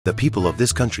The people of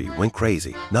this country went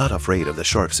crazy, not afraid of the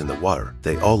sharks in the water.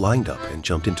 They all lined up and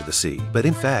jumped into the sea. But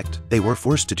in fact, they were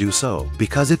forced to do so,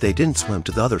 because if they didn't swim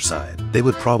to the other side, they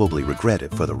would probably regret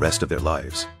it for the rest of their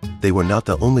lives. They were not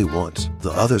the only ones.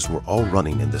 The others were all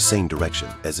running in the same direction,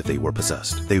 as if they were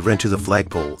possessed. They ran to the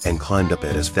flagpole and climbed up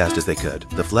it as fast as they could.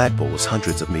 The flagpole was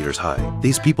hundreds of meters high.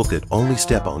 These people could only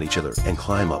step on each other and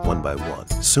climb up one by one.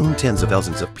 Soon tens of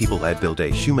thousands of people had built a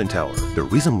human tower. The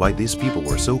reason why these people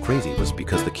were so crazy was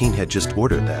because the king had just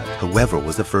ordered that whoever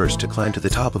was the first to climb to the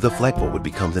top of the flagpole would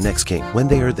become the next king. When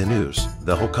they heard the news,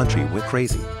 the whole country went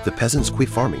crazy. The peasants quit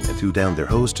farming and threw down their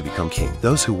hoes to become king.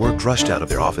 Those who worked rushed out of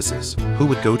their offices. Who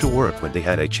would go to work when they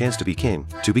had a chance to be king?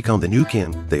 To become the new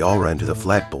king, they all ran to the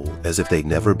flagpole as if they'd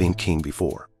never been king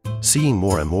before. Seeing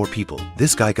more and more people,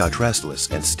 this guy got restless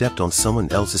and stepped on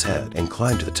someone else's head and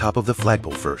climbed to the top of the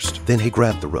flagpole first. Then he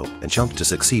grabbed the rope and jumped to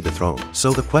succeed the throne.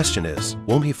 So the question is,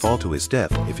 won't he fall to his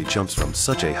death if he jumps from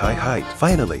such a high height?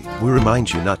 Finally, we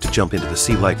remind you not to jump into the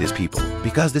sea like these people,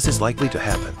 because this is likely to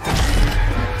happen.